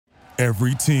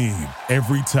Every team,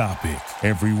 every topic,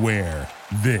 everywhere.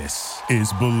 This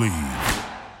is Believe.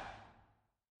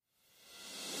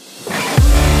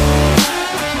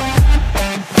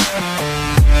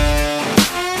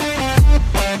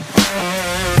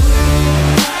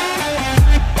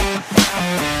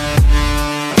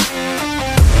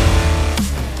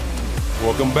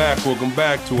 Welcome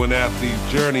back to An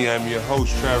Athlete's Journey. I'm your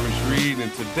host, Travis Reed,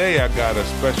 and today I got a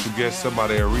special guest,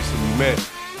 somebody I recently met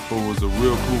who was a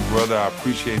real cool brother. I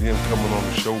appreciate him coming on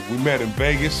the show. We met in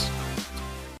Vegas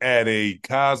at a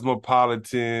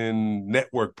Cosmopolitan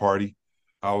network party.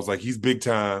 I was like, he's big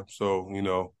time. So,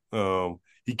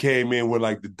 he came in with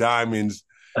like the diamonds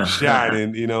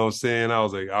shining, you know what I'm saying? I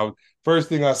was like, first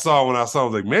thing I saw when I saw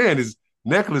him, I was like, man, his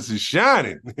necklace is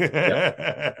shining.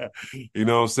 Yep. You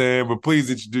know what I'm saying? But please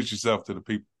introduce yourself to the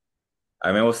people.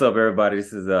 All right, man. What's up, everybody?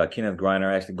 This is Kenneth Griner.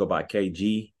 I actually go by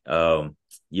KG.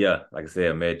 Like I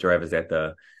said, I met Travis at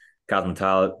the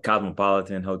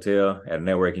Cosmopolitan Hotel at a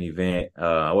networking event.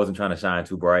 I wasn't trying to shine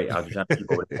too bright. I was just trying to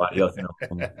keep up with everybody else. You know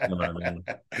what I mean?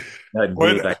 Nothing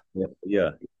big like that. Yeah.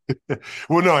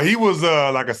 Well, no, he was,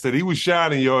 like I said, he was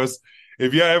shining yours.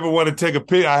 If y'all ever want to take a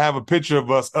pic, I have a picture of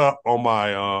us up on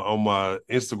my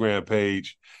Instagram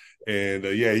page. And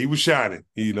he was shining.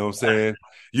 You know what I'm saying?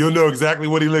 You'll know exactly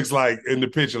what he looks like in the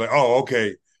picture. Like, oh,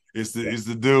 okay, it's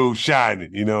the dude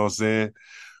shining. You know what I'm saying?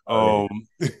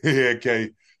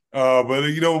 Okay. But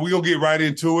we're gonna get right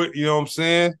into it. You know what I'm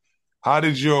saying? How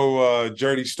did your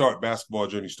basketball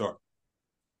journey start?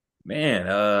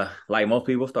 Man, like most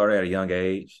people, started at a young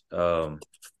age.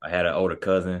 I had an older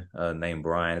cousin named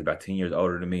Brian, about 10 years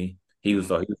older than me. He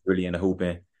was really into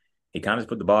hooping. He kind of just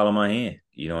put the ball in my hand.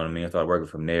 You know what I mean? I started working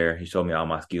from there. He showed me all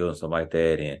my skills and stuff like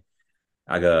that. And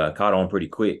I got caught on pretty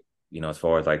quick, as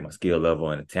far as like my skill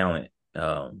level and the talent.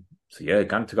 It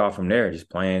kind of took off from there, just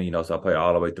playing, so I played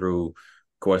all the way through, of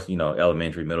course,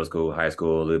 elementary, middle school, high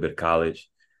school, a little bit of college.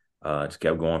 Just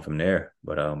kept going from there.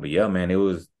 But yeah, man, it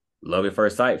was love at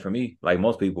first sight for me, like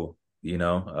most people,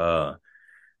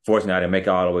 Fortunately, I didn't make it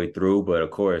all the way through, but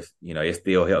of course, it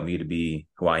still helped me to be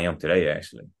who I am today,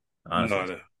 actually,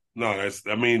 honestly. No,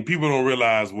 people don't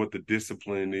realize what the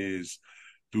discipline is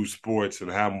through sports and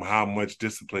how much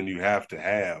discipline you have to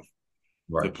have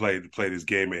to play this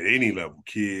game at any level,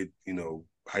 kid,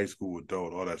 high school,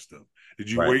 adult, all that stuff.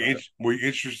 Were you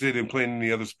interested in playing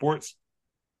any other sports?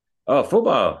 Oh,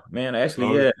 football, man.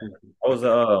 Actually, yeah. I was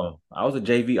a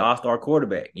JV All-Star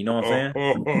quarterback. You know what I'm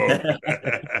saying?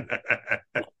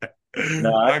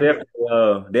 No, I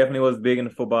definitely was big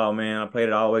into football, man. I played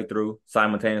it all the way through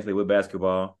simultaneously with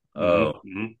basketball. Like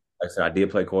I said, I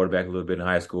did play quarterback a little bit in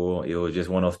high school. It was just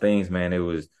one of those things, man. I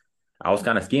was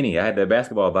kind of skinny. I had that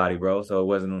basketball body, bro. So it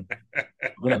wasn't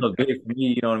big for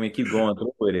me, you know what I mean? Keep going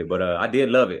through with it. But I did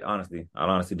love it, honestly.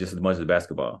 Just as much as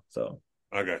basketball. So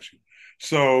I got you.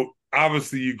 So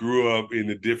obviously you grew up in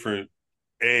the different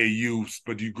AAUs,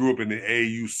 but you grew up in the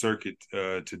AAU circuit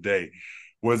today.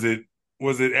 Was it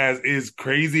as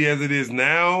crazy as it is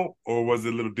now, or was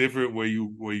it a little different where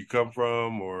you come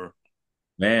from? Or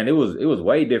man, it was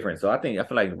way different. So I feel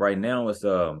like right now it's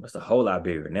a whole lot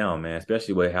bigger now, man,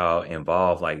 especially with how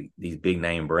involved like these big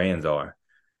name brands are.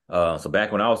 So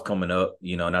back when I was coming up,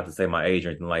 not to say my age or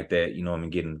anything like that, I'm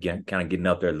getting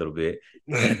up there a little bit.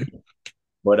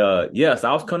 But so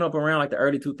I was coming up around like the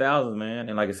early 2000s, man.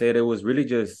 And like I said, it was really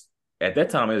just at that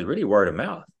time, it was really word of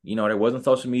mouth. There wasn't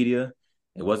social media.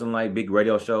 It wasn't like big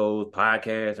radio shows,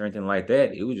 podcasts, or anything like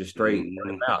that. It was just straight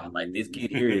word of mouth. Like, this kid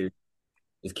here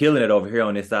is killing it over here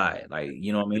on this side. Like,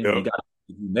 you know what I mean? Yep.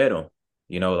 You met him,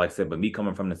 like I said, but me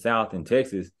coming from the South in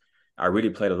Texas, I really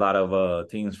played a lot of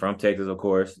teams from Texas, of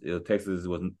course. Texas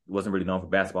wasn't really known for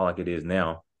basketball like it is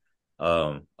now.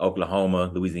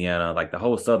 Oklahoma, Louisiana, like the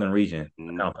whole southern region. I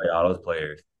kind of played all those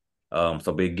players.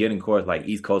 So beginning course, like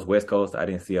East Coast, West Coast, I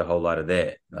didn't see a whole lot of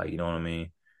that. Like, you know what I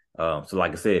mean? So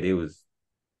like I said,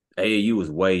 AAU was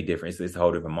way different. It's a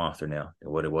whole different monster now than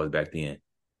what it was back then.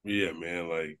 Yeah,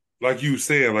 man. Like you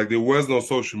said, like there was no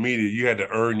social media. You had to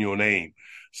earn your name.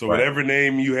 So whatever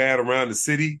name you had around the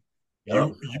city,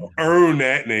 you earn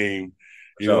that name.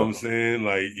 You know what I'm saying?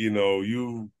 Like,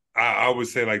 I would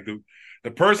say like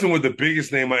the person with the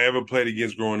biggest name I ever played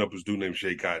against growing up was a dude named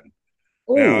Shea Cotton.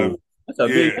 Ooh, that's a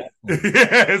big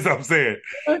that's what I'm saying.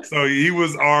 So he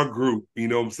was our group, you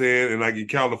know what I'm saying? And like in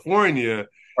California,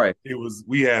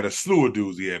 we had a slew of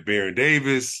dudes. We had Baron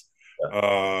Davis,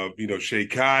 Shea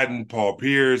Cotton, Paul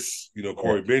Pierce,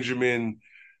 Corey Benjamin.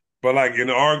 But like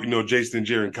in our, Jason and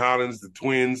Jaron Collins, the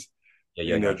twins,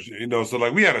 so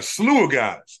like we had a slew of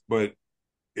guys. But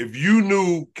if you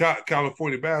knew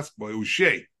California basketball, it was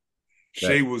Shea.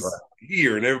 Shea was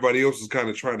here, and everybody else was kind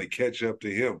of trying to catch up to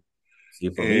him. See,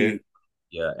 for And me,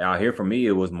 yeah, out here for me,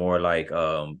 it was more like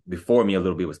before me a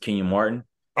little bit was Kenyon Martin.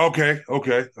 okay.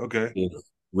 It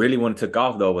really when it took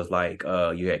off though was like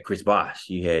you had Chris Bosh,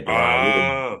 you had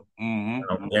Deron Williams,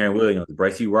 Darren Williams,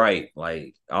 Bracy Wright,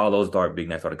 like all those dark big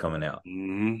names started coming out.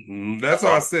 That's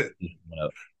all I said.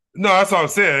 No, that's all I'm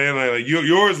saying. And like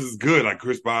yours is good, like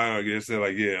Chris Byer, I guess. And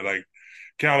like, yeah, like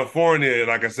California,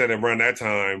 like I said, around that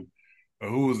time,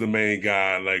 who was the main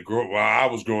guy? Like, while I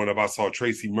was growing up, I saw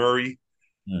Tracy Murray.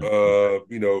 Went to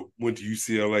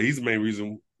UCLA. He's the main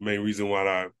reason why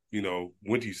I,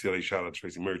 went to UCLA. Shout out to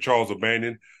Tracy Murray, Charles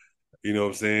O'Banion. You know what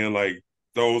I'm saying? Like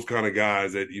those kind of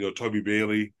guys that Toby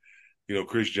Bailey,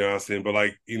 Chris Johnson. But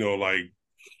like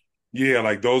yeah,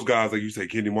 like those guys, like you say,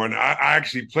 Kenny Martin. I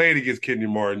actually played against Kenny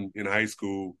Martin in high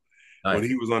school when Nice.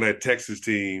 he was on that Texas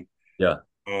team. Yeah.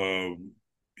 Um,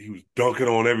 he was dunking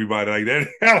on everybody like that.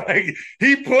 Like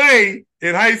he played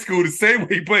in high school the same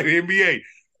way he played in the NBA.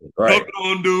 Right. Dunking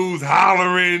on dudes,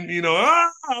 hollering, I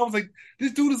was like,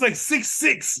 this dude is like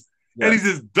 6'6", and he's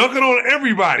just dunking on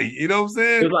everybody. You know what I'm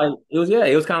saying? It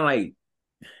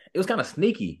was kind of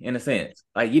sneaky in a sense.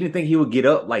 Like you didn't think he would get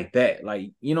up like that.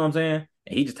 Like, you know what I'm saying?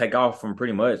 And he just take off from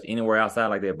pretty much anywhere outside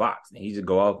like that box. And he just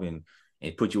go off and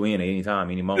put you in at any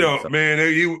time, any moment. Yo, man,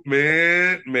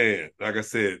 like I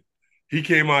said, he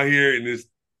came out here and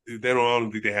I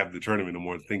don't think they have the tournament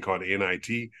anymore. It's a thing called the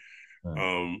NIT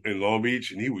in Long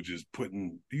Beach, and he was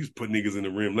putting niggas in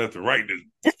the rim left and right,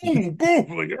 just boom,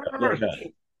 boom. Like,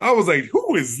 I was like,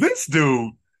 who is this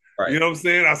dude? Right. You know what I'm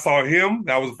saying? I saw him.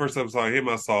 That was the first time I saw him.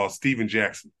 I saw Steven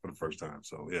Jackson for the first time.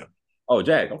 So yeah. Oh,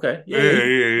 Jack. Okay. Yeah.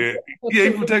 Yeah,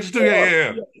 he from Texas too.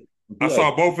 Yeah. I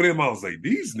saw both of them. I was like,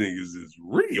 these niggas is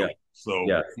real. Yeah. So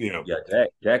yeah.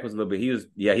 Jack was a little bit. He was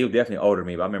definitely older than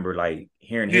me. But I remember like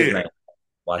hearing his name,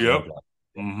 watching him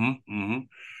play.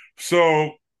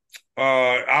 So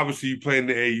obviously you played in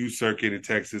the AU circuit in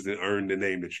Texas and earned the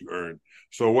name that you earned.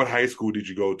 So what high school did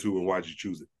you go to and why did you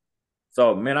choose it?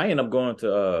 So man, I ended up going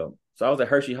to so I was at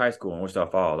Hershey High School in Wichita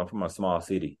Falls. I'm from a small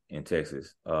city in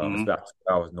Texas. It's about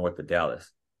 2 hours north of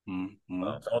Dallas. So I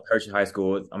went to Hershey High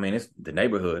School. I mean, it's the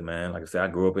neighborhood, man. Like I said, I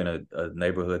grew up in a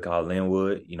neighborhood called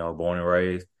Linwood, born and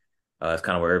raised. It's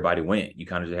kind of where everybody went. You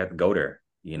kind of just have to go there,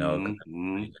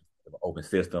 open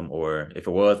system, or if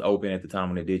it was open at the time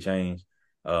when it did change,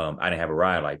 I didn't have a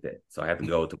ride like that. So I had to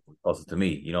go to closest to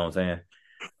me. You know what I'm saying?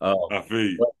 I feel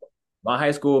you. My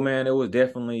high school, man, it was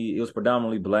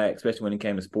predominantly black, especially when it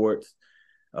came to sports.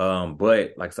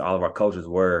 But like I said, all of our coaches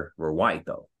were white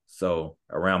though. So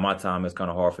around my time, it's kind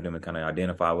of hard for them to kind of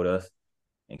identify with us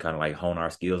and kind of like hone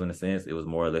our skills in a sense. It was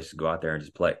more or less just go out there and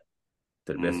just play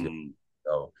to the best of it.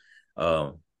 So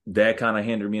that kind of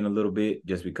hindered me in a little bit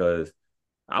just because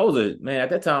at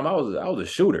that time I was a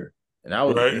shooter. And I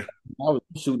was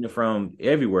shooting from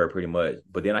everywhere pretty much.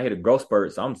 But then I hit a growth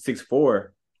spurt. So I'm 6'4"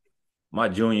 my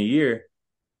junior year.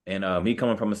 And me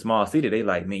coming from a small city, they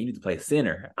like, man, you need to play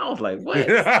center. I was like, what?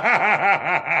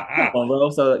 Come on, bro.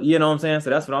 So, you know what I'm saying?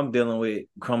 So that's what I'm dealing with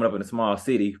coming up in a small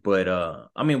city. But, I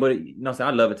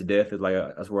love it to death. It's like,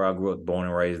 that's where I grew up, born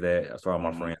and raised at. That's where all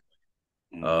my friends.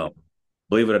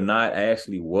 Believe it or not, I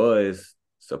actually was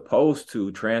supposed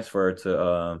to transfer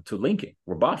to Lincoln,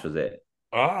 where Bosch was at.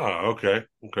 Ah, okay.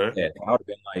 Yeah, I would have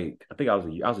been like, I think I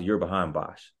was a year behind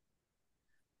Bosch.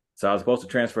 So I was supposed to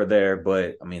transfer there,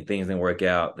 but I mean, things didn't work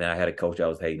out. Then I had a coach that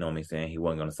was hating on me, saying he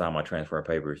wasn't going to sign my transfer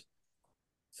papers.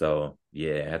 So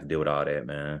yeah, I had to deal with all that,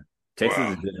 man. Texas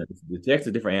is different. Texas is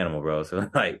a different animal, bro. So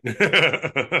like,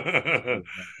 especially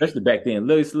back then,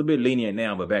 it's a little bit lenient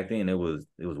now, but back then it was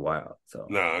wild. So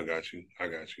I got you.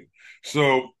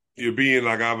 So you're being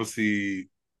like, obviously,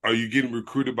 are you getting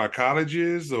recruited by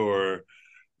colleges or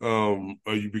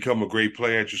are you become a great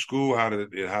player at your school? How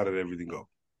did everything go?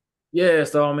 Yeah,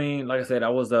 so I mean, like I said, I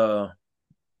was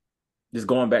just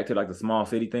going back to like the small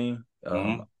city thing.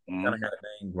 Kind of had a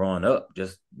thing growing up,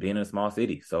 just being in a small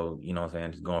city. So, you know what I'm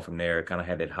saying, just going from there, kind of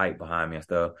had that hype behind me and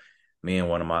stuff. Me and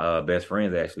one of my best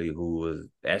friends actually, who was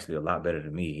actually a lot better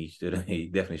than me. He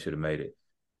definitely should have made it.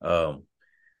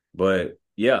 But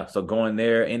yeah, so going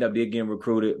there, ended up getting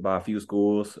recruited by a few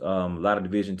schools, a lot of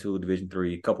Division II, Division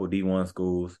III, a couple of D1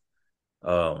 schools.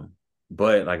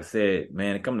 But like I said,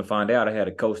 man, come to find out, I had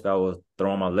a coach that was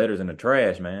throwing my letters in the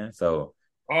trash, man. So,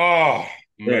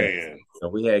 man. So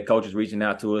we had coaches reaching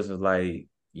out to us and was like,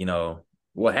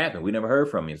 what happened? We never heard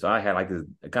from you. So I had kind of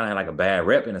had like a bad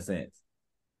rep in a sense,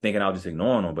 thinking I was just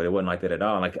ignoring them, but it wasn't like that at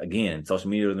all. Like again, social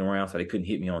media wasn't around, so they couldn't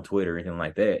hit me on Twitter or anything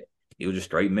like that. It was just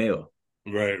straight mail.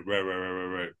 Right.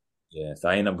 Yeah, so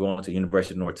I ended up going to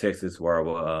University of North Texas, where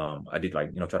I did try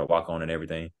to walk on and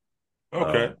everything.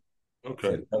 Okay.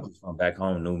 So the coaches from back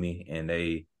home knew me, and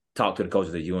they talked to the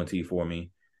coaches at UNT for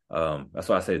me. That's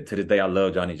why I said to this day I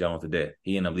love Johnny Jones to death.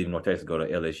 He ended up leaving North Texas to go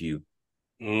to LSU.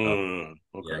 Yeah,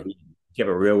 Okay. he kept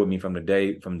it real with me from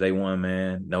day one,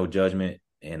 man. No judgment,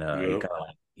 and he Yep. kind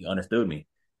of he understood me,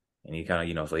 and he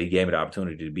kind of so he gave me the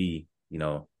opportunity to be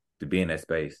in that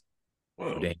space.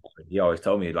 But Well. then he always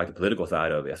told me like the political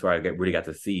side of it. That's where really got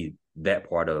to see that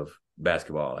part of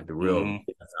basketball, like the real Hmm.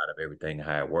 business side of everything and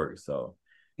how it works. So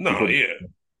he No, put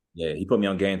yeah. he put me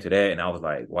on game to that, and I was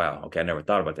like, wow, okay, I never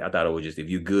thought about that. I thought it was just if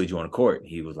you're good, you on the court.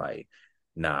 He was like,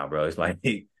 nah, bro. It's like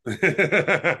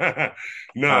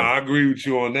No, um, I agree with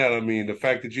you on that. I mean, the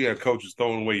fact that you have coaches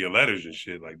throwing away your letters and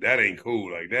shit, like that ain't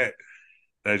cool. Like that,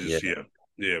 that's yeah. just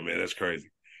yeah, man, that's crazy.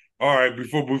 All right,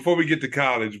 before we get to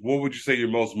college, what would you say your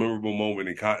most memorable moment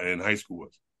in high school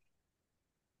was?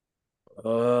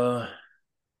 Uh,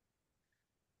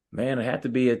 Man, it had to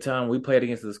be a time we played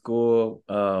against the school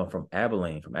from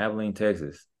Abilene,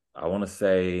 Texas. I want to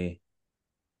say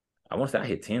I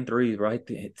hit 10 threes, right?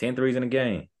 Hit 10 threes in a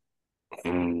game.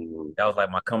 Mm. That was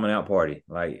like my coming out party,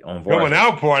 like on Coming varsity.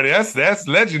 out party, that's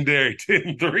legendary.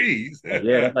 10 threes.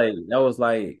 Yeah, it was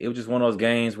just one of those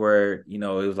games where, it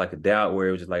was like a doubt where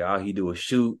it was just like all he do was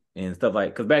shoot and stuff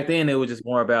like because back then it was just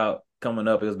more about coming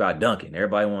up, it was about dunking.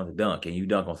 Everybody wanted to dunk and you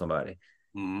dunk on somebody.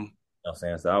 Mhm. You know what I'm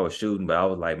saying? So I was shooting, but I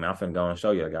was like, man, I'm finna go and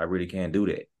show you. Like, I really can't do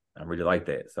that. I really like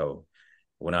that. So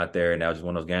went out there and that was just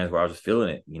one of those games where I was just feeling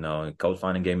it, and Coach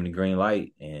finally gave me the green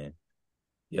light. And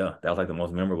yeah, that was like the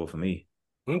most memorable for me.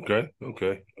 Okay.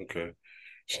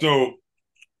 So,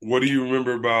 what do you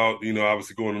remember about,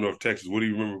 obviously going to North Texas? What do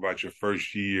you remember about your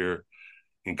first year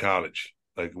in college?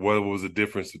 Like, what was the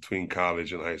difference between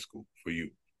college and high school for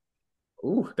you?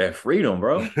 Ooh, that freedom,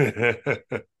 bro.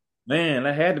 Man,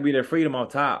 that had to be that freedom on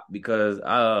top because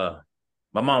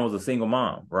my mom was a single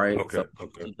mom, right? Okay, So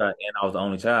okay, and I was the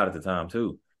only child at the time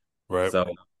too. right. So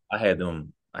I had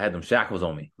them shackles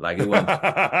on me. Like it wasn't too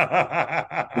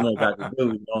much I could do,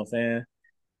 you know what I'm saying?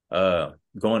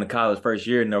 Going to college first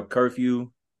year, no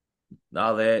curfew,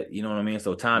 all that, you know what I mean?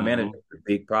 So time Hmm. management was a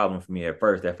big problem for me at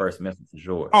first, that first semester for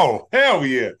sure. Oh, hell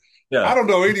yeah. I Yeah. don't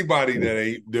know anybody that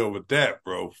ain't dealt with that,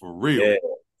 bro, for real. Yeah.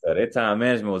 So that time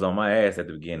management was on my ass at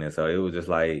the beginning. So it was just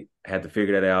like I had to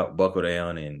figure that out, buckle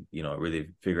down and, really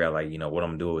figure out like, what I'm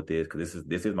gonna do with this because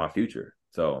this is my future.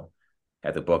 So I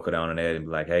had to buckle down on that and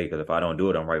be like, hey, because if I don't do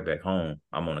it, I'm right back home.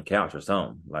 I'm on the couch or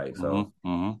something. Like so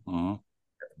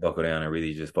buckle down and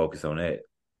really just focus on that.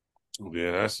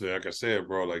 Yeah, that's like I said,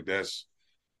 bro. Like that's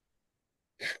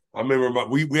I remember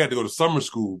we had to go to summer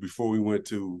school before we went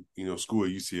to school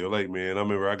at UCLA. Man, I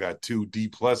remember I got 2 D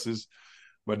pluses.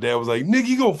 My dad was like, "Nigga,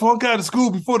 you gonna flunk out of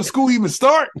school before the school even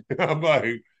start?" I'm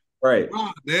like, Right.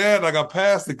 "Nah, Dad, like I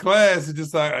passed the class. It's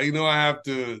just like I have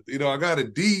to. I got a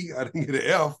D. I didn't get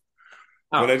an F,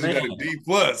 but Oh I just man. got a D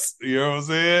plus. You know what I'm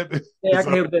saying?" Yeah, I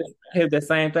can So, hear that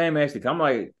same thing actually. I'm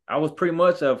like, I was pretty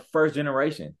much a first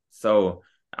generation. So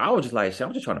I was just like, shit,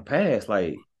 I'm just trying to pass.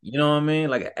 Like, you know what I mean?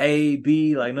 Like A,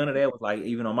 B, like none of that was like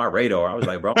even on my radar. I was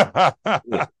like, bro,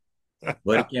 yeah.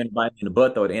 But it came to bite me in the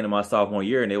butt though at the end of my sophomore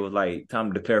year, and it was like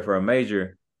time to declare for a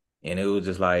major. And it was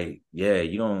just like, yeah,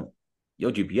 your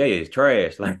GPA is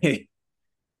trash. Like,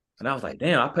 and I was like,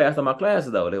 damn, I passed all my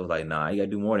classes though. They was like, nah, you gotta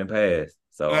do more than pass.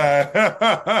 So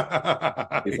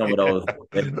it's some of those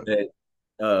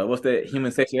what's that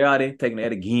human sexuality taking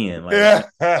that again. Like,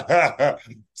 Yeah.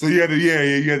 So you had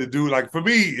to do like for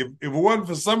me, if it wasn't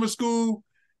for summer school,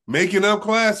 making up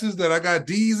classes that I got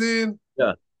D's in,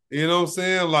 yeah, you know what I'm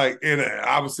saying? Like, and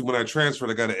obviously when I transferred,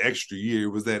 I got an extra year.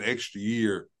 It was that extra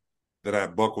year that I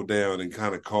buckled down and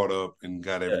kind of caught up and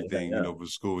got everything, yeah. for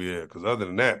school. Yeah. Cause other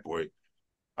than that, boy,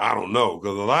 I don't know.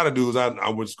 Cause a lot of dudes I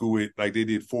went to school with, like they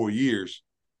did 4 years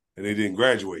and they didn't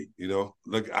graduate,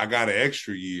 Look, I got an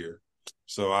extra year.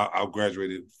 So I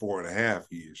graduated 4.5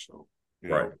 years. So, you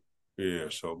Right. know, yeah.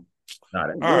 So, Nah,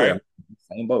 that's all good. I right. mean,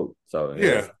 same boat. So yeah,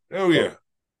 Yeah. Hell boat. yeah.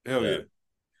 Hell Yeah. yeah.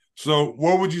 So,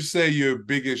 what would you say your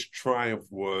biggest triumph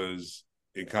was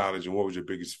in college, and what was your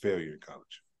biggest failure in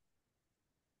college?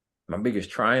 My biggest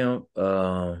triumph,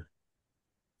 man,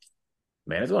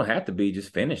 it's gonna have to be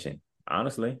just finishing.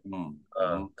 Honestly,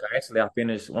 Mm-hmm. actually, I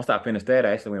finished. Once I finished that,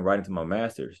 I actually went right into my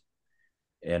master's,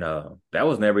 and that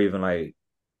was never even like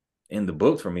in the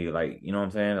books for me. Like, you know what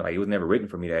I'm saying? Like, it was never written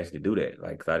for me to actually do that.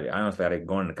 Like, 'cause I honestly,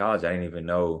 going into college, I didn't even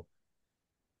know.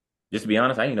 Just to be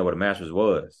honest, I didn't know what a master's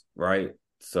was, right?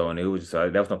 So, and it was just,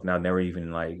 that was something I never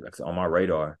even like on my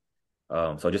radar.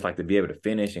 So just like to be able to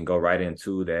finish and go right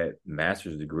into that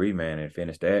master's degree, man, and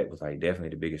finish that was like definitely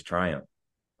the biggest triumph.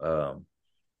 Um,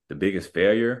 the biggest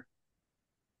failure,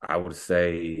 I would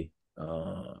say,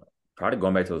 probably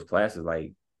going back to those classes,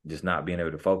 like just not being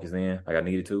able to focus in like I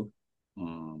needed to.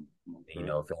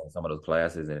 Okay. Failing some of those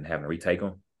classes and having to retake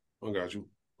them. I got you.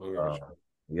 I got Uh, you.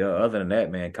 yeah, other than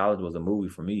that, man, college was a movie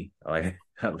for me. Like,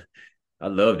 I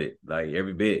loved it, like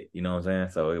every bit. You know what I'm saying?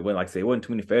 So it wasn't like I say, it wasn't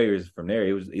too many failures from there.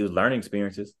 It was learning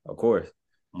experiences, of course.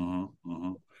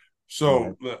 Mm-hmm.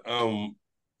 Yeah. So,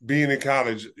 being in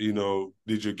college,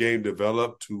 did your game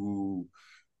develop to,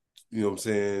 what I'm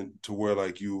saying, to where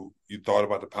like you thought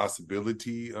about the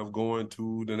possibility of going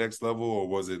to the next level, or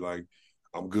was it like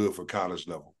I'm good for college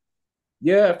level?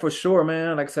 Yeah, for sure,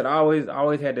 man. Like I said, I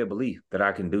always had that belief that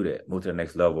I can do that, move to the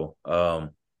next level.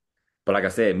 But like I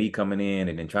said, me coming in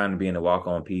and then trying to be in the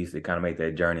walk-on piece, it kind of made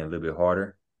that journey a little bit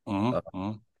harder. Uh,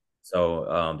 Mm-hmm. so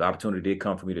the opportunity did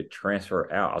come for me to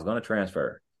transfer out. I was going to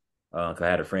transfer because I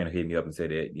had a friend who hit me up and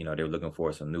said that they were looking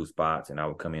for some new spots, and I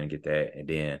would come in and get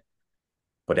that.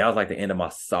 But that was like the end of my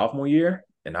sophomore year,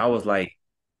 and I was like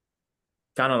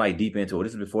kind of like deep into it.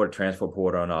 This is before the transfer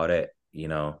portal and all that.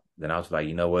 Then I was like,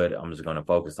 you know what? I'm just going to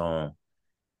focus on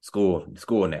school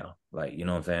now. Like, you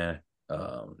know what I'm saying?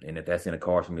 And if that's in the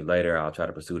cards for me later, I'll try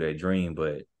to pursue that dream.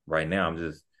 But right now,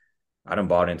 I done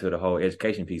bought into the whole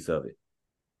education piece of it.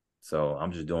 So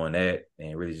I'm just doing that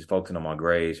and really just focusing on my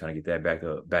grades, trying to get that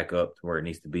back up to where it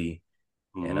needs to be.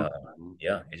 And Mm-hmm.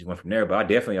 yeah, it just went from there. But I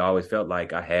definitely always felt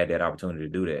like I had that opportunity to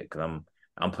do that because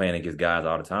I'm playing against guys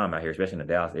all the time out here, especially in the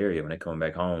Dallas area when they come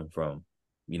back home from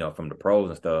the pros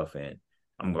and stuff, and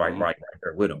I'm Mm-hmm. right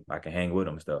there with them. I can hang with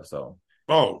them and stuff. So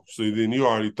Oh, so then you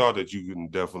already thought that you can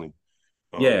definitely,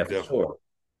 yeah, for definitely. sure.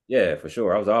 Yeah, for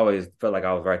sure. I was always felt like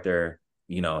I was right there,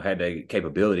 had that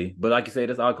capability. But like you said,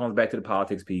 this all comes back to the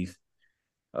politics piece.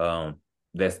 Um,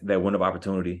 that's that window of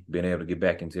opportunity, being able to get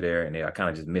back into there, and I kind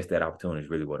of just missed that opportunity. Is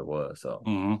really what it was. So,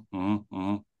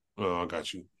 Mm-hmm. Oh, I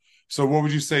got you. So, what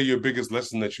would you say your biggest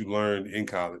lesson that you learned in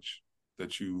college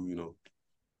that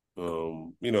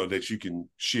that you can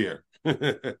share?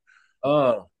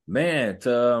 man,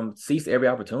 to seize every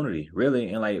opportunity, really,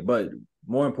 and but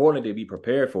more importantly, to be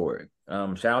prepared for it.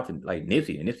 Shout out to like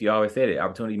Nipsey, and Nipsey always said it: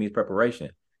 opportunity means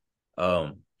preparation.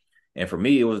 Um, and for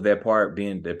me, it was that part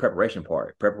being the preparation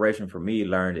part. Preparation for me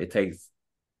learned it takes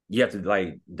you have to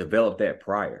like develop that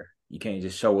prior. You can't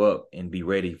just show up and be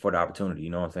ready for the opportunity. You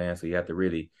know what I'm saying? So you have to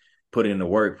really put in the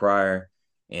work prior.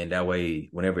 And that way,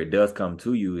 whenever it does come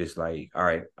to you, it's like, all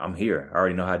right, I'm here. I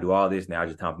already know how to do all this. Now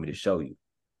it's just time for me to show you.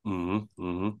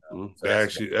 So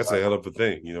That's a hell of a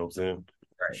thing, you know what I'm saying?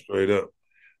 right. Straight up.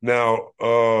 Now,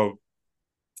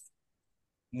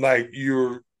 like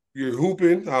you're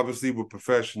hooping obviously with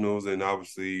professionals, and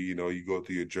obviously you go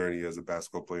through your journey as a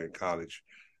basketball player in college.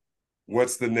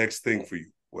 What's the next thing for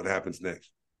you? What happens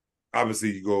next?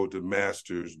 Obviously, you go to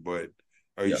masters, but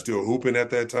are you Yeah. still hooping at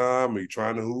that time? Are you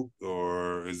trying to hoop,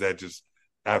 or is that just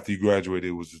after you graduated,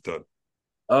 it was just done?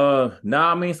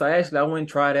 I mean, so I went and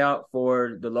tried out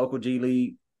for the local G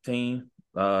League team,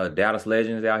 Dallas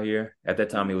Legends out here. At that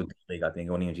time, it was D League. I think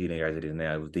it wasn't even G League as it is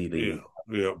now. It was D Yeah, League.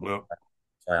 yeah, well,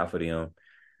 Try out for them.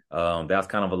 That was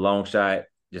kind of a long shot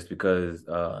just because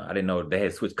I didn't know they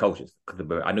had switched coaches.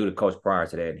 But I knew the coach prior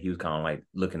to that, and he was kind of like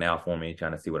looking out for me,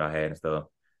 trying to see what I had and stuff.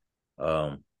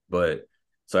 But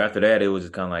so after that, it was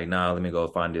just kind of like, nah, let me go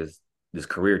find this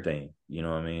career thing. You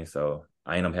know what I mean? So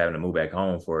I ended up having to move back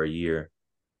home for a year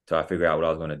till I figure out what I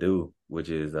was going to do, which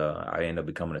is I ended up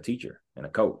becoming a teacher and a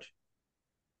coach.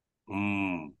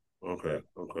 mm, Yeah.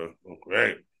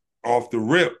 okay. Off the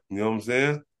rip, you know what I'm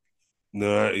saying?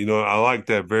 No, I like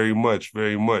that very much,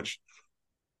 very much.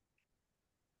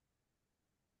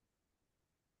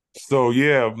 So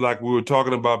yeah, like we were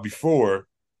talking about before,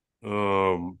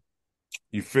 um,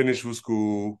 you finish with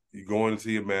school, you go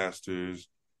into your masters,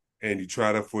 and you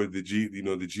try to for the G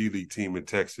League team in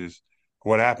Texas.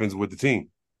 What happens with the team?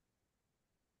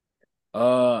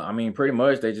 I mean, pretty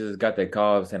much they just got that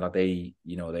call saying like they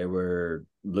were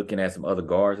looking at some other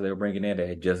guards they were bringing in.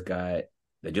 They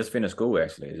just finished school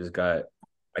actually. They just got,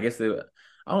 I guess I don't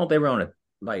know if they were on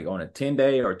a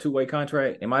 10-day or two-way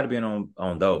contract. It might have been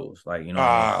on those, like you know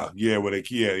what I mean. Yeah, well,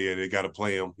 they got to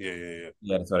play them. Yeah.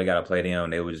 Yeah, so they got to play them.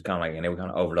 They were just kind of like, and they were kind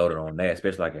of overloaded on that,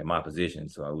 especially like at my position.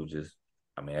 So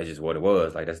I mean, that's just what it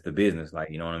was. Like that's the business,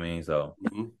 like you know what I mean. So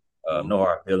Hmm. no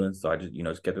hard feelings. So I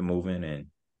just kept it moving and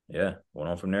yeah, went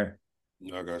on from there.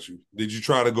 I got you. Did you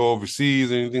try to go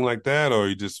overseas or anything like that, or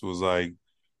you just was like,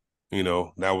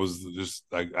 that was just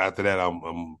like after that,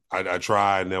 I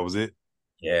tried and that was it.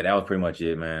 Yeah, that was pretty much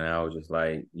it, man. I was just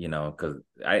like, because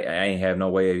I ain't have no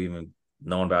way of even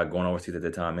knowing about going overseas at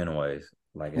the time, anyways.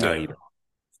 Like how it Yeah, even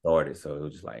started. So it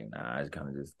was just like, nah, I just kind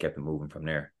of just kept it moving from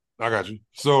there. I got you.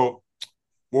 So,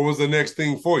 what was the next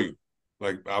thing for you?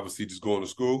 Like obviously just going to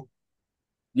school.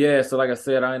 Yeah, so like I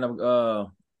said, I ended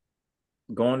up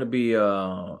going to be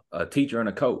a teacher and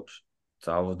a coach.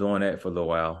 So I was doing that for a little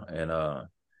while, and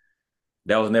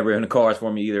that was never in the cards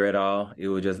for me either at all. It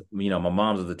was just, my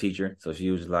mom's was a teacher, so she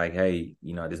was like, "Hey,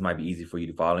 this might be easy for you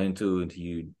to fall into until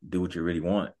you do what you really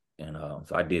want." And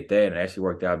so I did that, and it actually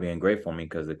worked out being great for me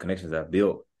because the connections I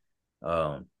built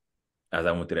um, as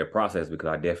I went through that process, because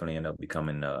I definitely ended up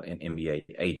becoming an NBA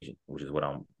agent, which is what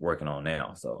I'm working on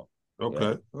now. So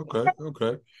yeah.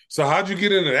 Okay. So how'd you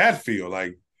get into that field?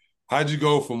 Like, how'd you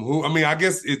go from who? I mean, I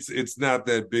guess it's not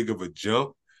that big of a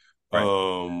jump. Right.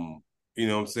 You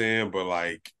know what I'm saying? But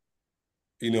like,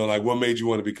 like what made you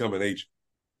want to become an agent?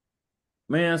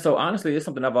 Man, so honestly, it's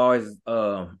something I've always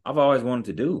wanted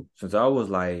to do since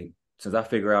I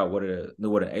figured out knew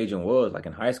what an agent was, like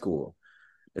in high school.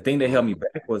 The thing that held me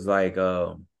back was like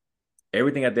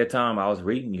everything at that time I was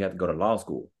reading, you had to go to law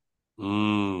school,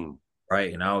 Mm.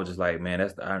 right? And I was just like, man,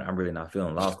 I'm really not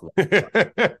feeling law school.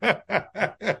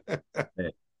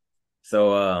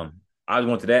 So I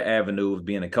went to that avenue of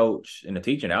being a coach and a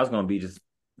teacher, and that was gonna be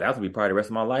probably the rest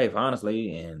of my life,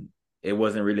 honestly. And it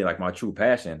wasn't really like my true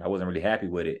passion. I wasn't really happy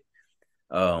with it.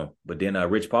 But then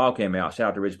Rich Paul came out. Shout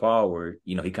out to Rich Paul, where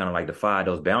he kind of like defied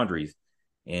those boundaries,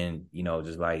 and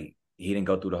just like he didn't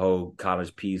go through the whole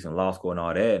college piece and law school and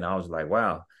all that. And I was like,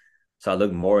 wow. So I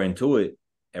looked more into it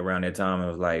around that time, and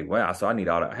was like, wow. So I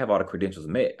have all the credentials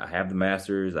met. I have the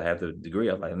master's, I have the degree.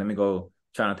 I was like, let me go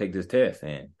try to take this test,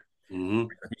 and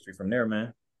history from there,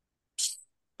 man.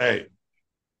 Hey,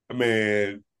 I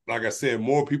mean, like I said,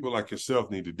 more people like yourself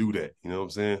need to do that. You know what I'm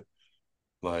saying?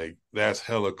 Like that's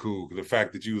hella cool. The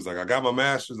fact that you was like, I got my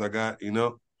master's, I got, Yeah.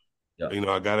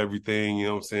 I got everything, you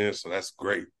know what I'm saying? So that's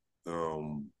great.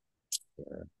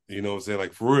 You know what I'm saying?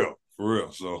 Like for real, for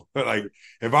real. So like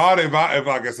if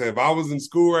like I said, if I was in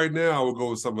school right now, I would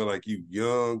go with something like you,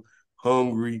 young,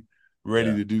 hungry,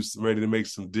 Yeah. ready to make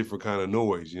some different kind of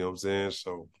noise. You know what I'm saying?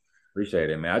 So Appreciate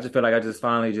it, man. I just feel like I just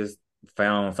finally just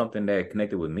found something that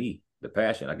connected with me, the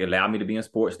passion. Like it allowed me to be in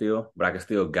sports still, but I can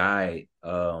still guide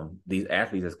these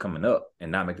athletes that's coming up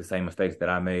and not make the same mistakes that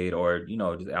I made, or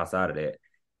just outside of that,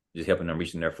 just helping them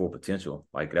reaching their full potential.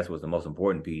 Like that's what's the most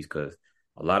important piece, because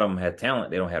a lot of them have talent,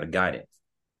 they don't have the guidance.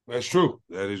 that's true.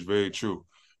 That is very true.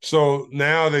 So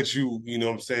now that you know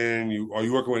what I'm saying, are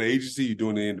you working with an agency? You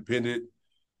doing it independent?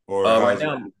 Or Right how's it?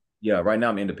 now, yeah, right now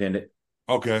I'm independent.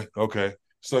 Okay.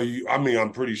 So I mean,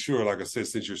 I'm pretty sure, like I said,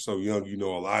 since you're so young, you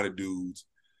know a lot of dudes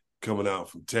coming out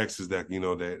from Texas that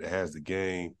that has the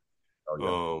game.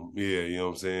 Oh yeah, Yeah, you know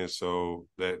what I'm saying. So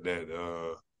like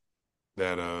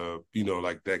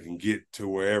that can get to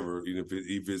wherever,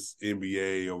 if it's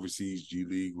NBA, overseas, G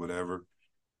League, whatever.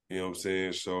 You know what I'm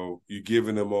saying. So you're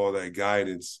giving them all that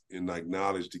guidance and like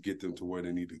knowledge to get them to where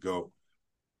they need to go.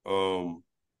 Um,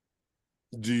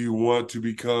 do you want to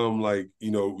become like,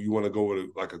 you want to go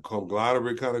with like a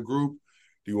conglomerate kind of group?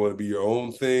 Do you want to be your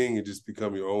own thing and just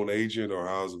become your own agent, or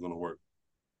how's it going to work?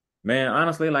 man.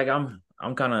 Honestly, like I'm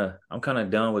kind of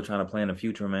done with trying to plan the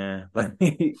future, man. Like,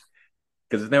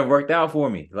 because it's never worked out for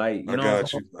me. Like, I what I'm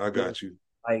got you. I saying? got you.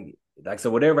 Like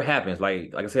so whatever happens,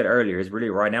 like I said earlier, it's really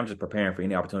right now I'm just preparing for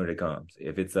any opportunity that comes.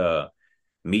 If it's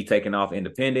me taking off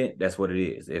independent, that's what it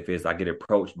is. If it's I get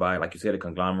approached by, like you said, a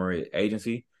conglomerate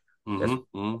agency, that's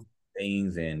Mm-hmm.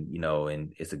 things, and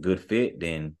and it's a good fit,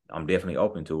 then I'm definitely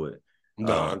open to it.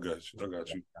 No, I got you. I got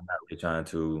you. I'm not really trying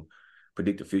to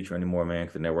predict the future anymore, man,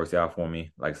 because it never works out for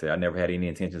me. Like I said, I never had any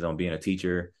intentions on being a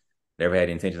teacher, never had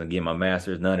intentions on getting my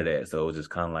master's, none of that. So it was just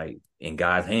kind of like in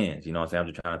God's hands, you know what I'm saying? I'm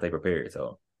just trying to stay prepared.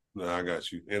 So No, I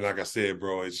got you. And like I said,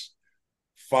 bro, it's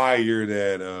fire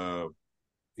that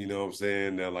you know what I'm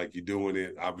saying, that like you're doing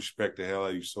it. I respect the hell out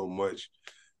of you so much.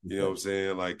 You know what I'm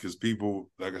saying? Like, cause people,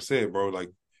 like I said, bro, like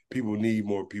people need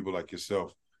more people like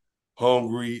yourself.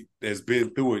 Hungry, that's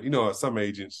been through it. Some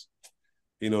agents,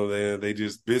 they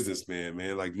just businessmen,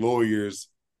 man, like lawyers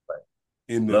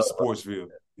in the love, sports field,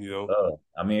 love.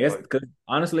 I mean, it's like because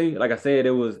honestly, like I said,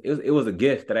 it was a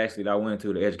gift that actually I went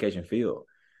into the education field,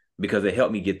 because it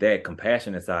helped me get that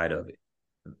compassionate side of it,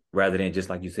 rather than just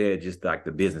like you said, just like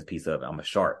the business piece of it. I'm a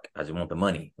shark. I just want the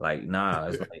money. Like, nah,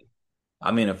 it's like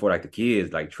I'm in it for like the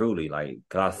kids, like truly, like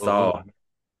because I uh-huh. saw,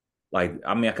 like,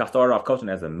 I mean, I started off coaching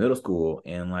as a middle school,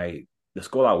 and like the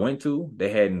school I went to, they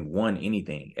hadn't won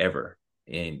anything ever,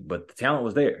 but the talent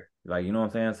was there. Like, you know what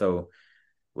I'm saying? So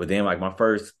within like my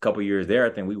first couple years there,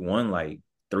 I think we won like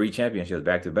 3 championships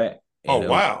back to back, Oh and it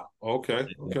was wow. Okay.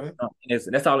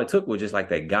 that's all it took, was just like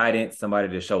that guidance, somebody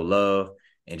to show love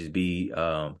and just be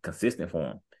consistent for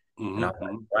them. And I was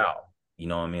like, Mm-hmm. wow, you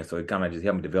know what I mean? So it kind of just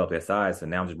helped me develop that side. So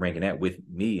now I'm just bringing that with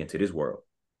me into this world.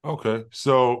 Okay.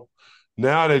 So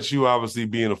now that you obviously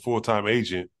being a full-time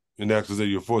agent, and that's because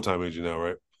you're a full-time agent now,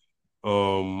 right?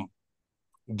 Um,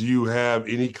 do you have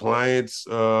any clients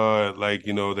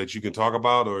that you can talk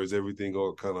about, or is everything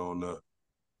all kind of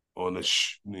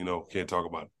can't talk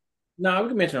about it? No, we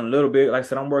can mention a little bit. Like I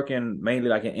said, I'm working mainly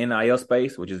like in NIL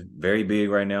space, which is very big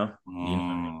right now. But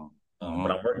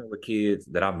Mm-hmm. I'm working with kids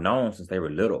that I've known since they were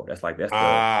little. That's the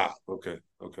Ah, okay,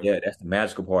 okay. yeah, that's the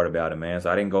magical part about it, man.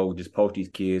 So I didn't go just poach these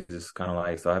kids. It's kind of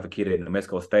like so I have a kid in New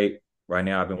Mexico State right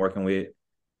now. I've been working with.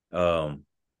 Um,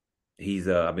 he's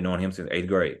I've been knowing him since eighth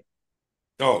grade.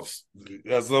 Oh,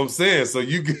 that's what I'm saying. So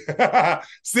you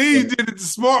see, Yeah, you did it the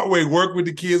smart way. Work with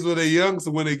the kids when they're young,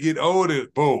 so when they get older,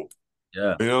 boom.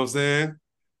 yeah. You know what I'm saying?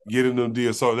 Getting them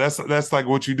deals. So that's like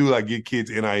what you do, like get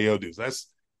kids NIL deals.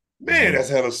 Man, Mhm. that's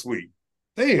hella sweet.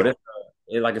 But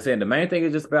Damn. like I said, the main thing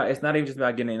is just about it's not even just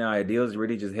about getting any ideas, it's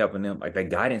really just helping them like that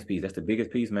guidance piece. That's the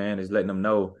biggest piece, man, is letting them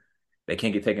know they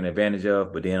can't get taken advantage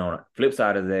of. But then on the flip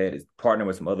side of that is partnering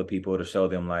with some other people to show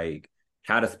them like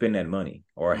how to spend that money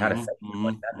or how to Mm-hmm, save that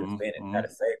money, mm-hmm, not to spend it, mm-hmm, how to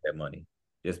save that money.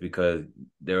 Just because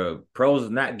there are pros is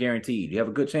not guaranteed. You have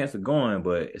a good chance of going,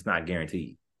 but it's not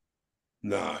guaranteed.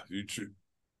 Nah, you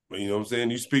know what I'm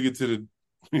saying? You speaking to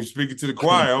the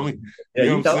choir, homie. Yeah, You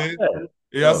know what you I'm talk saying? about it.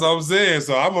 Yeah, that's Sure. what I'm saying.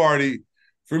 So I'm already,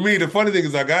 for me, the funny thing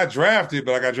is I got drafted,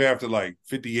 but I got drafted like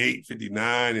 58,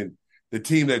 59, and the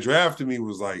team that drafted me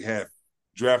was like had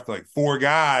drafted like four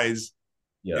guys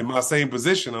Yeah. in my same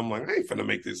position. I'm like, I ain't finna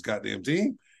make this goddamn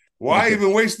team. Why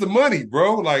even waste the money,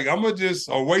 bro? Like I'm gonna just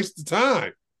or waste the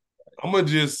time. I'm gonna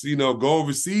just, go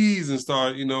overseas and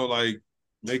start, like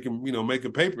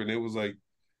making paper. And it was like, I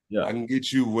Yeah. can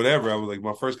get you whatever. I was like,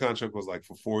 my first contract was like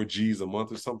for 4 G's a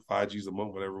month or something, 5 G's a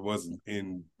month, whatever it was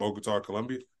in Bogota,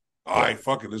 Colombia. All Yeah. right,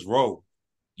 fuck it, let's roll.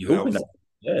 You And I hooping was,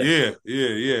 though. Yeah. yeah, yeah,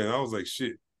 yeah. And I was like,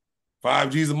 shit,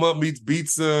 5 G's a month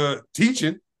beats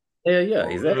teaching. Yeah, yeah,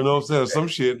 exactly. You know what I'm saying? Some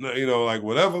shit, like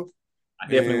whatever. I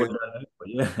definitely would And have done that. But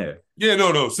yeah. yeah,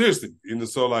 no, seriously. And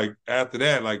so like after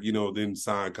that, like, then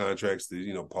sign contracts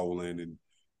to, Poland and,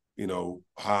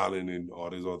 Holland and all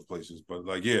these other places. But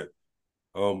like, yeah.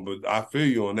 But I feel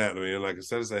you on that, man. Like I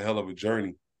said, it's a hell of a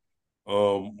journey.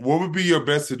 What would be your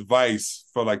best advice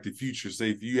for like the future?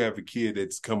 Say if you have a kid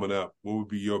that's coming up, what would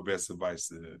be your best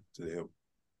advice to him?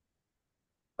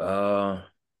 Uh,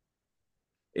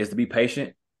 is to be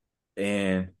patient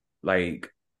and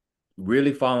like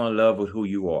really fall in love with who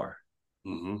you are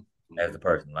Mm-hmm. as Mm-hmm. a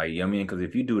person. Like, you know what I mean? Because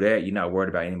if you do that, you're not worried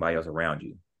about anybody else around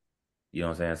you. You know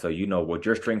what I'm saying? So you know what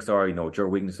your strengths are, you know what your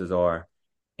weaknesses are,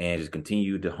 and just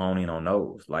continue to hone in on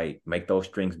those. Like make those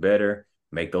strengths better,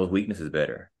 make those weaknesses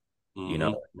better. You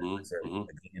know, Mm-hmm.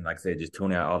 Mm-hmm. like I said, just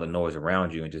tune out all the noise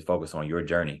around you and just focus on your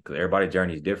journey because everybody's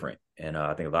journey is different. And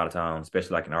I think a lot of times,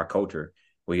 especially like in our culture,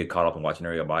 we get caught up in watching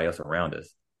everybody else around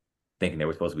us, thinking that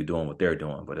we're supposed to be doing what they're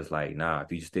doing. But it's like, nah,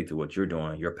 if you just stick to what you're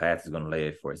doing, your path is going to lay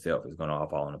it for itself. It's going to all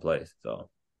fall into place. So,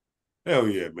 Hell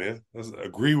yeah, man.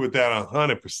 Agree with that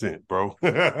 100%, bro.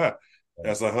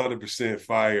 That's 100%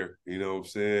 fire. You know what I'm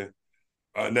saying?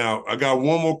 Now I got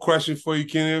one more question for you,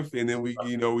 Kenneth, and then we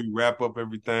wrap up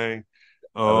everything.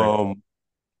 all right. Um,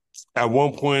 at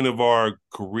one point of our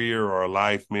career or our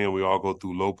life, man, we all go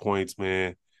through low points,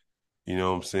 man. You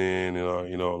know what I'm saying?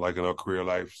 Like in our career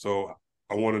life. So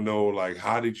I want to know, like,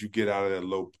 how did you get out of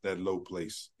that low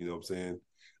place? You know what I'm saying?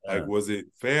 Like, Uh, was it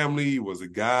family? Was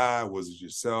it God? Was it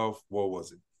yourself? What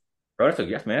was it? bro,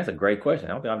 yes, man, that's a great question.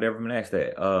 I don't think I've ever been asked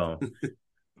that.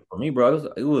 For me,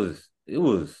 bro, it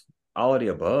was all of the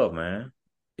above, man.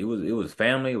 It was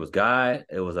family, it was God,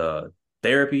 it was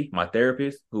therapy, my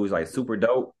therapist who was like super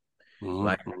dope.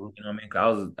 Like, Mm-hmm. you know what I mean?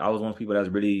 'Cause I was one of those people that was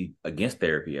really against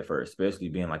therapy at first, especially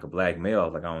being like a black male. I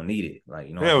was like, I don't need it. Like,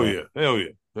 you know what I'm Hell saying? yeah. Hell yeah.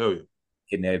 Hell yeah.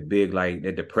 Hitting that big like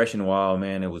that depression wall,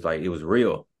 man. It was like it was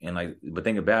real. And like, but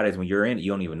thing about it is when you're in it,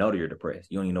 you don't even know that you're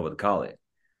depressed. You don't even know what to call it.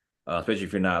 Especially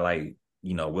if you're not like,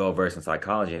 well versed in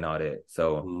psychology and all that.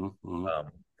 So Mm-hmm.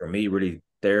 for me, really,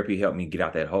 therapy helped me get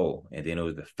out that hole, and then it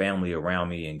was the family around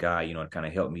me and God, to kind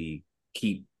of help me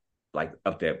keep like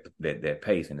up that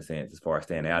pace in a sense as far as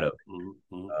staying out of it.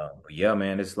 Mm-hmm. But yeah,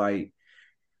 man, it's like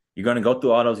you're gonna go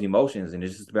through all those emotions, and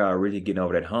it's just about really getting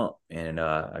over that hump. And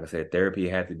like I said, therapy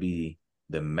had to be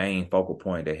the main focal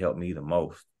point that helped me the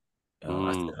most. I still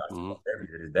Mm-hmm. go to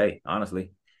therapy to this day,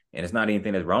 honestly, and it's not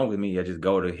anything that's wrong with me. I just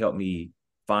go to help me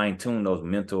fine tune those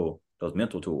mental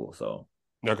tools. So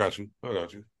I got you. I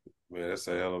got you. Man, that's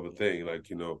a hell of a thing. Like,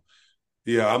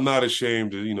 yeah, I'm not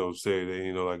ashamed to, say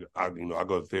that, like I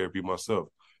go to therapy myself.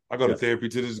 I go to yeah, therapy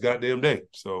to this goddamn day.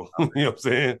 So, you know what I'm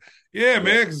saying? Yeah, yeah,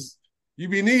 man, because you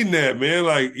be needing that, man.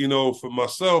 Like, for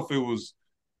myself, it was,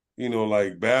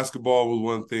 like basketball was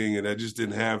one thing, and I just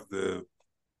didn't have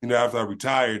after I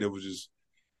retired, it was just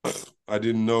I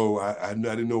didn't know I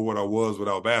didn't know what I was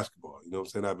without basketball. You know what I'm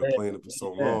saying? I've been playing it for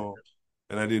so long,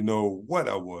 and I didn't know what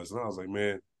I was. And I was like,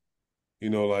 man,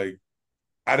 like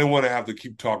I didn't want to have to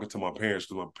keep talking to my parents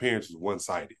because my parents was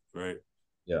one-sided, right?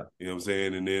 Yeah. You know what I'm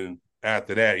saying? And then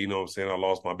after that, you know what I'm saying, I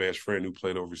lost my best friend who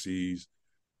played overseas.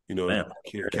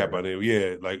 Cat by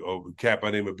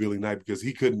name of Billy Knight, because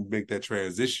he couldn't make that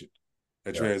transition.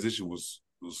 That transition was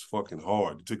fucking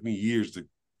hard. It took me years to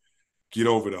get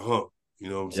over the hump. You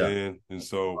know what I'm saying? And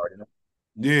so,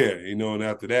 and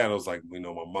after that, I was like,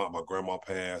 my grandma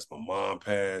passed, my mom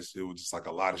passed. It was just like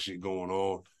a lot of shit going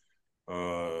on.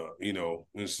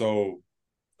 And so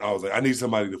I was like, I need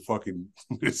somebody to fucking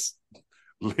just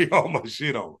lay all my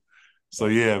shit on. So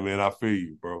yeah, man, I feel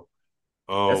you, bro.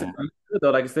 That's good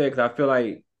though, like I said, because I feel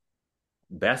like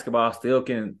basketball still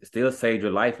save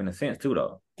your life in a sense too,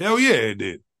 though. Hell yeah, it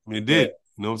did. It did. Yeah.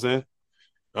 You know what I'm saying?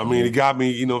 I mean, it got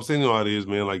me, you know what I'm saying? You know how it is,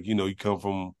 man. Like, you come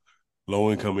from low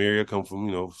income area, come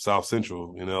from, South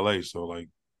Central in LA. So like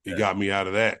it got me out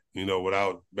of that.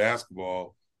 Without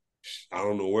basketball, I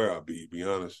don't know where I'd be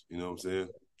honest. You know what I'm saying?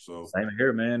 So same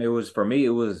here, man. It was for me,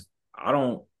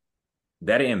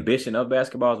 that ambition of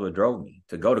basketball is what drove me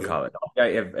to go to college.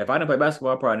 If I didn't play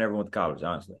basketball, I probably never went to college,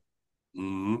 honestly.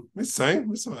 It's the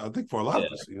same. I think for a lot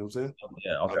of us, you know what I'm saying?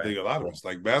 Yeah, okay. I think a lot of us,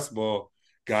 like basketball,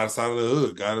 got us out of the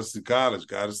hood, got us to college,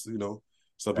 got us, some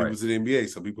people to the NBA,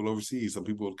 some people overseas, some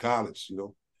people to college,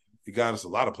 it got us a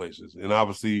lot of places. And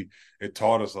obviously it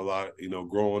taught us a lot,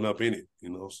 growing up in it,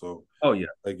 so. Oh, yeah.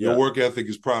 Like your work ethic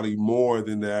is probably more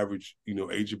than the average,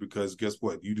 agent, because guess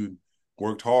what? You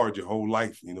worked hard your whole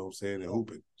life, you know what I'm saying, and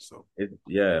hooping. So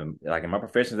like in my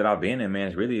professions that I've been in, man,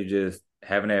 it's really just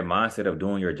having that mindset of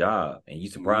doing your job, and you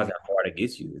surprised how far it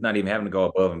gets you. It's not even having to go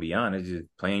above and beyond. It's just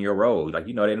playing your role, like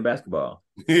that in basketball.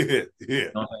 Yeah.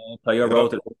 Play your role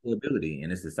to the best of your ability,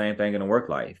 and it's the same thing in the work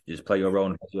life. Just play your role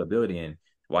to the best of your ability, and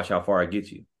watch how far it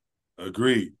gets you.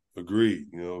 Agreed. You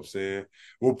know what I'm saying?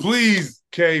 Well, please,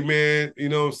 K, man, you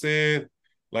know what I'm saying?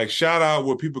 Like, shout out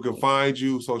where people can find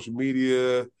you, social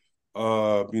media.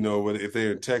 If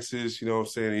they're in Texas, you know what I'm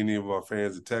saying, any of our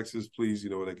fans in Texas, please,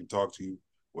 where they can talk to you,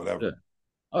 whatever. Yeah.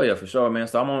 Oh yeah, for sure, man.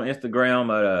 So I'm on Instagram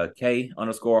at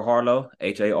K_Harlow,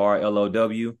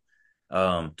 HARLOW.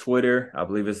 Twitter, I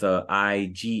believe it's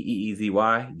IGEEZY,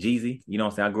 Jeezy. You know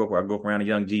what I'm saying? I grew up around the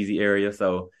Young Jeezy area,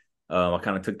 so I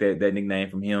kind of took that nickname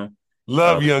from him.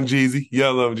 Love Young Jeezy. Yeah,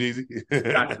 love Jeezy.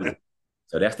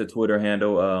 So that's the Twitter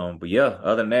handle. But yeah,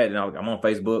 other than that, I'm on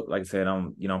Facebook. Like I said,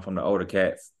 I'm from the older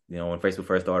cats, when Facebook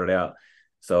first started out.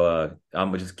 So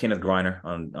I'm just Kenneth Griner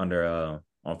on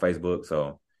Facebook.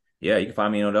 So yeah, you can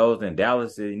find me on those. In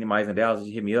Dallas, anybody's in Dallas,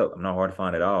 you hit me up. I'm not hard to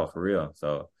find at all, for real.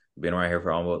 So I've been around here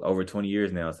for almost over 20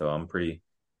 years now. So I'm pretty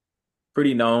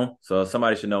known. So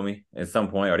somebody should know me at some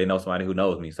point, or they know somebody who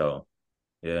knows me. So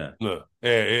yeah. Look,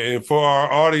 and for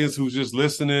our audience who's just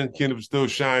listening, Kenneth still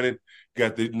shining.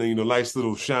 Got the nice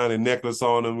little shining necklace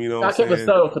on him. I kept it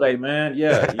subtle today, man.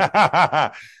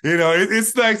 Yeah.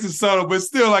 It's nice and subtle, but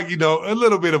still like a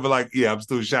little bit of I'm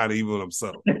still shining even when I'm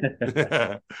subtle.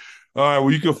 All right,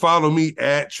 well, you can follow me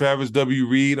at Travis W.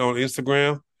 Reed on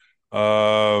Instagram.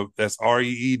 That's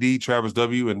REED, Travis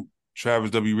W, and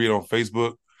Travis W. Reed on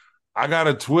Facebook. I got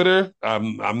a Twitter.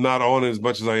 I'm not on it as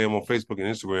much as I am on Facebook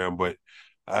and Instagram, but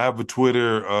I have a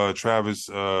Twitter, Travis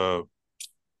Reed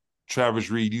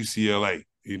UCLA.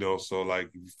 So like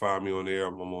if you find me on there,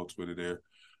 I'm on Twitter there.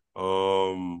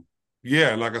 And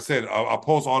like I said, I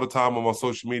post all the time on my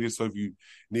social media. So if you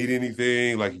need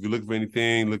anything, like if you're looking for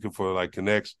anything, looking for like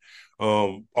connects.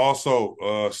 Also,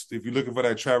 if you're looking for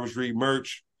that Travis Reed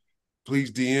merch,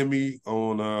 please DM me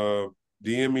or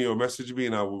message me,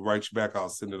 and I will write you back. I'll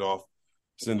send it off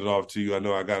to you. I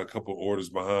know I got a couple orders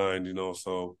behind,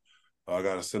 so I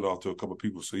got to send off to a couple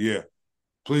people. So yeah,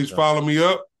 please follow me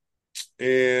up.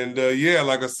 And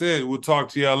like I said, we'll talk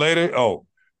to y'all later. Oh,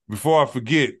 before I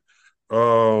forget,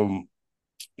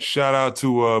 shout out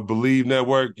to Believe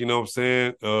Network, you know what I'm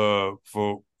saying? For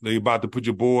they about to put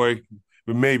your boy,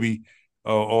 but maybe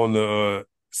on the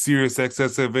Sirius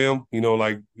XSFM,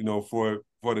 for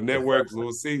the network. So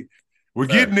we'll see. We're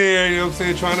getting there, you know what I'm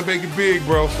saying? Trying to make it big,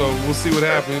 bro. So we'll see what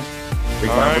happens.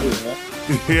 All right.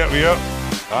 Yep.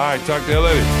 All right, talk to you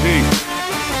later. Peace.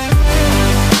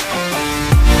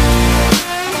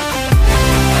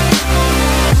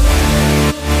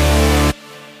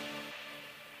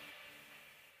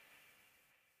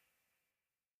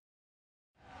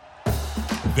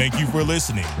 Thank you for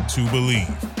listening to Believe.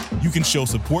 You can show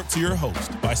support to your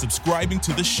host by subscribing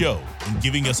to the show and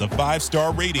giving us a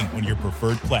 5-star rating on your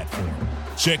preferred platform.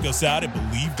 Check us out at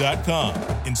Believe.com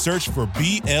and search for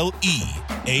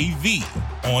BLEAV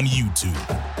on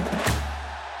YouTube.